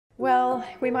Well,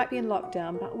 we might be in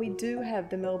lockdown, but we do have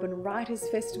the Melbourne Writers'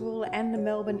 Festival and the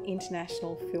Melbourne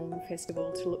International Film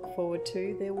Festival to look forward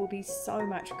to. There will be so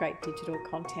much great digital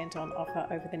content on offer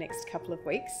over the next couple of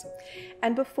weeks.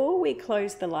 And before we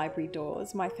close the library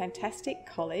doors, my fantastic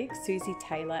colleague Susie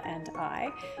Taylor and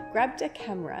I grabbed a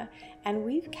camera and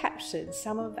we've captured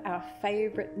some of our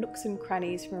favourite nooks and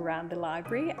crannies from around the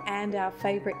library and our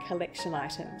favourite collection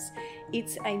items.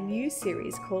 It's a new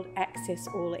series called Access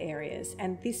All Areas,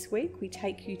 and this week we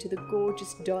take you to the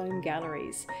gorgeous dome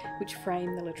galleries which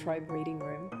frame the La Trobe Reading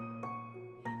Room.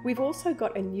 We've also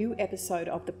got a new episode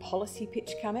of The Policy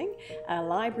Pitch coming, a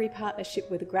library partnership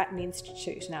with the Grattan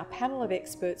Institute, and our panel of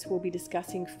experts will be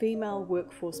discussing female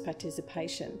workforce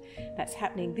participation. That's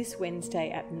happening this Wednesday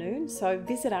at noon, so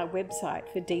visit our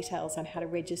website for details on how to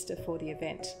register for the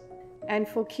event. And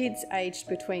for kids aged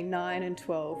between 9 and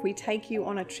 12, we take you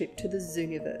on a trip to the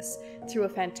Zooniverse through a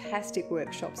fantastic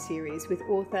workshop series with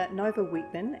author Nova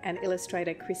Wheatman and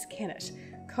illustrator Chris Kennett,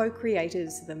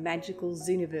 co-creators of the magical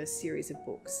Zooniverse series of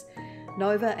books.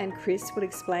 Nova and Chris will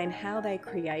explain how they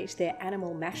create their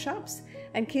animal mashups,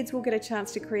 and kids will get a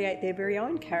chance to create their very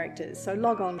own characters, so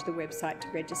log on to the website to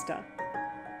register.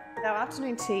 Our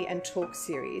Afternoon Tea and Talk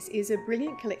series is a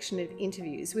brilliant collection of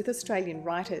interviews with Australian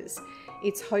writers.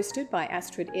 It's hosted by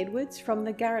Astrid Edwards from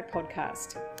the Garrett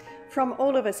podcast. From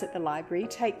all of us at the library,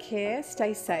 take care,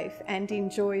 stay safe, and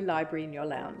enjoy Library in Your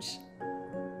Lounge.